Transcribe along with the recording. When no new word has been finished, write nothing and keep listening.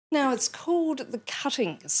Now, it's called the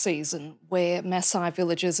cutting season, where Masai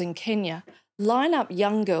villagers in Kenya line up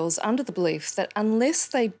young girls under the belief that unless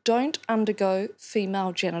they don't undergo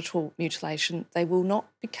female genital mutilation, they will not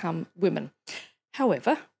become women.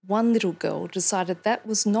 However, one little girl decided that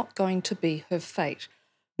was not going to be her fate.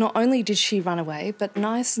 Not only did she run away, but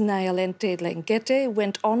Nice Nailantei Leng'ete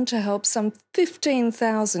went on to help some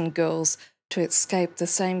 15,000 girls to escape the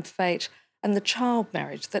same fate and the child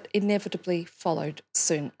marriage that inevitably followed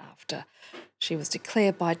soon after. She was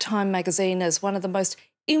declared by Time magazine as one of the most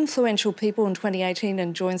influential people in 2018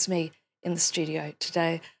 and joins me in the studio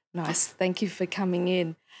today. Nice, thank you for coming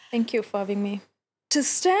in. Thank you for having me. To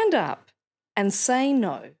stand up and say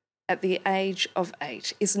no at the age of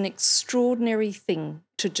 8 is an extraordinary thing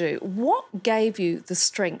to do. What gave you the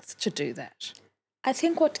strength to do that? I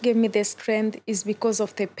think what gave me the strength is because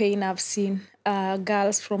of the pain I've seen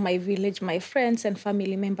girls from my village, my friends and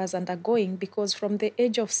family members undergoing, because from the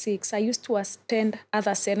age of 6, I used to attend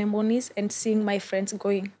other ceremonies and seeing my friends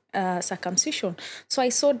going circumcision. So I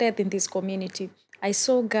saw death in this community. I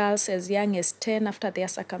saw girls as young as 10 after their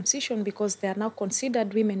circumcision because they are now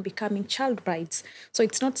considered women becoming child brides. So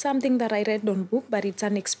it's not something that I read on book, but it's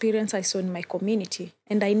an experience I saw in my community.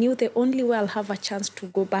 And I knew the only way I'll have a chance to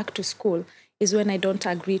go back to school is when I don't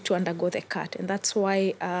agree to undergo the cut. And that's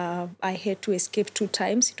why I had to escape 2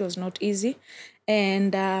 times. It was not easy.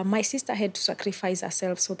 And my sister had to sacrifice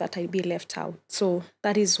herself so that I'd be left out. So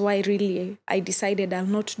that is why really I decided I'll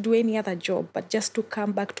not do any other job, but just to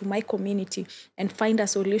come back to my community and find a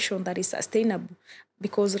solution that is sustainable,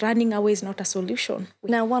 because running away is not a solution.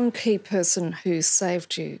 Now, one key person who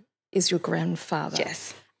saved you is your grandfather.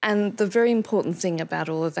 Yes. And the very important thing about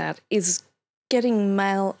all of that is getting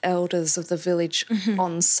male elders of the village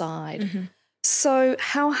on side. So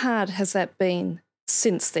how hard has that been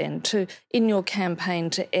since then, in your campaign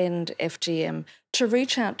to end FGM, to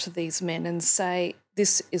reach out to these men and say,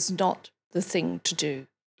 this is not the thing to do,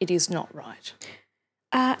 it is not right?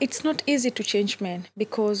 It's not easy to change men,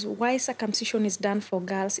 because why circumcision is done for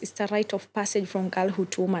girls is the rite of passage from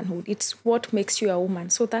girlhood to womanhood. It's what makes you a woman.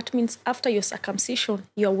 So that means after your circumcision,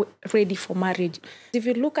 you're ready for marriage. If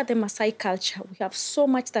you look at the Masai culture, we have so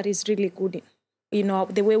much that is really good. You know,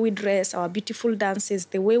 the way we dress, our beautiful dances,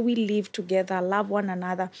 the way we live together, love one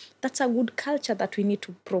another. That's a good culture that we need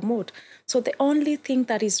to promote. So the only thing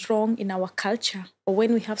that is wrong in our culture, or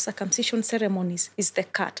when we have circumcision ceremonies, is the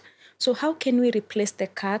cut. So how can we replace the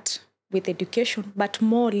cut with education, but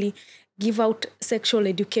morely give out sexual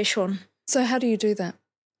education? So how do you do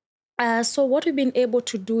that? So what we've been able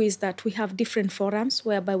to do is that we have different forums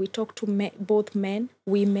whereby we talk to both men,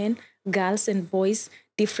 women, girls and boys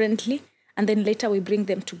differently. And then later we bring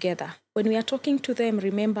them together. When we are talking to them,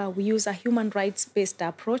 remember, we use a human rights-based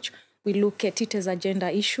approach. We look at it as a gender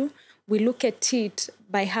issue. We look at it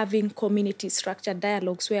by having community structured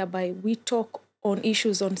dialogues whereby we talk on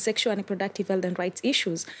issues on sexual and reproductive health and rights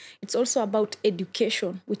issues. It's also about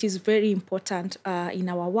education, which is very important in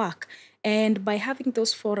our work. And by having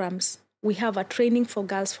those forums, we have a training for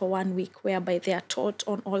girls for 1 week whereby they are taught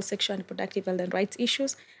on all sexual and reproductive health and rights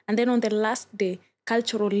issues. And then on the last day,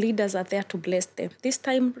 cultural leaders are there to bless them. This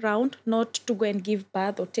time round, not to go and give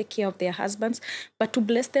birth or take care of their husbands, but to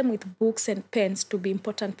bless them with books and pens to be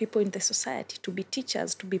important people in the society, to be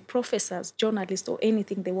teachers, to be professors, journalists, or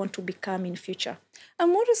anything they want to become in future.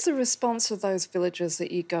 And what is the response of those villagers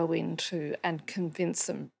that you go into and convince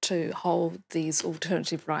them to hold these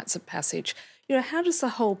alternative rites of passage? You know, how does the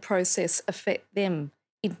whole process affect them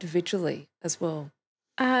individually as well?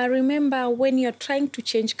 Remember, when you're trying to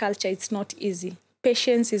change culture, it's not easy.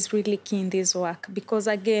 Patience is really key in this work because,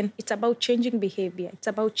 again, it's about changing behavior. It's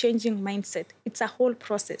about changing mindset. It's a whole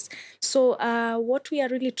process. So what we are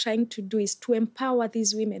really trying to do is to empower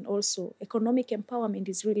these women also. Economic empowerment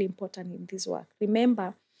is really important in this work.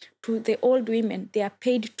 Remember, to the old women, they are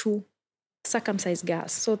paid to circumcise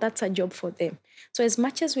girls. So that's a job for them. So as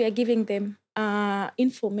much as we are giving them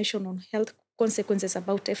information on health consequences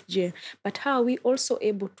about FGM, but how are we also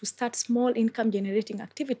able to start small income generating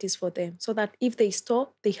activities for them so that if they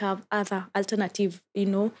stop, they have other alternative,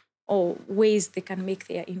 or ways they can make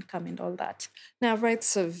their income and all that. Now,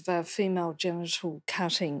 rates of female genital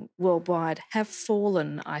cutting worldwide have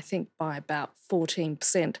fallen, I think, by about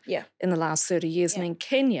 14% in the last 30 years. And in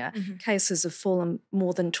Kenya, cases have fallen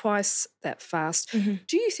more than twice that fast.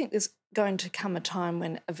 Do you think there's going to come a time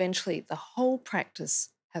when eventually the whole practice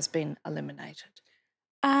has been eliminated?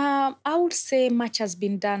 I would say much has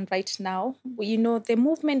been done right now. The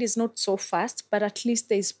movement is not so fast, but at least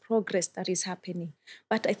there is progress that is happening.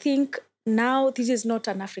 But I think now this is not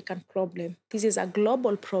an African problem. This is a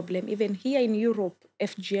global problem. Even here in Europe,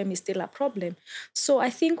 FGM is still a problem. So I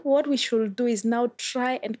think what we should do is now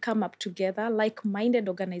try and come up together, like-minded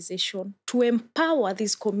organization, to empower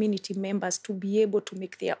these community members to be able to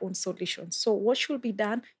make their own solutions. So what should be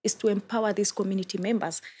done is to empower these community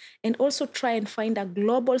members and also try and find a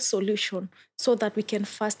global solution so that we can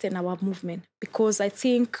fasten our movement. Because I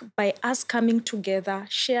think by us coming together,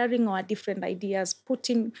 sharing our different ideas,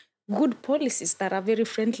 putting good policies that are very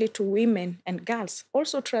friendly to women and girls,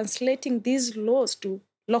 also translating these laws to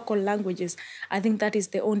local languages, I think that is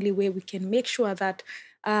the only way we can make sure that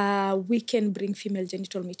we can bring female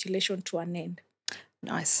genital mutilation to an end.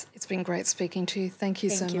 Nice. It's been great speaking to you. Thank you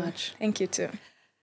so much. Thank you too.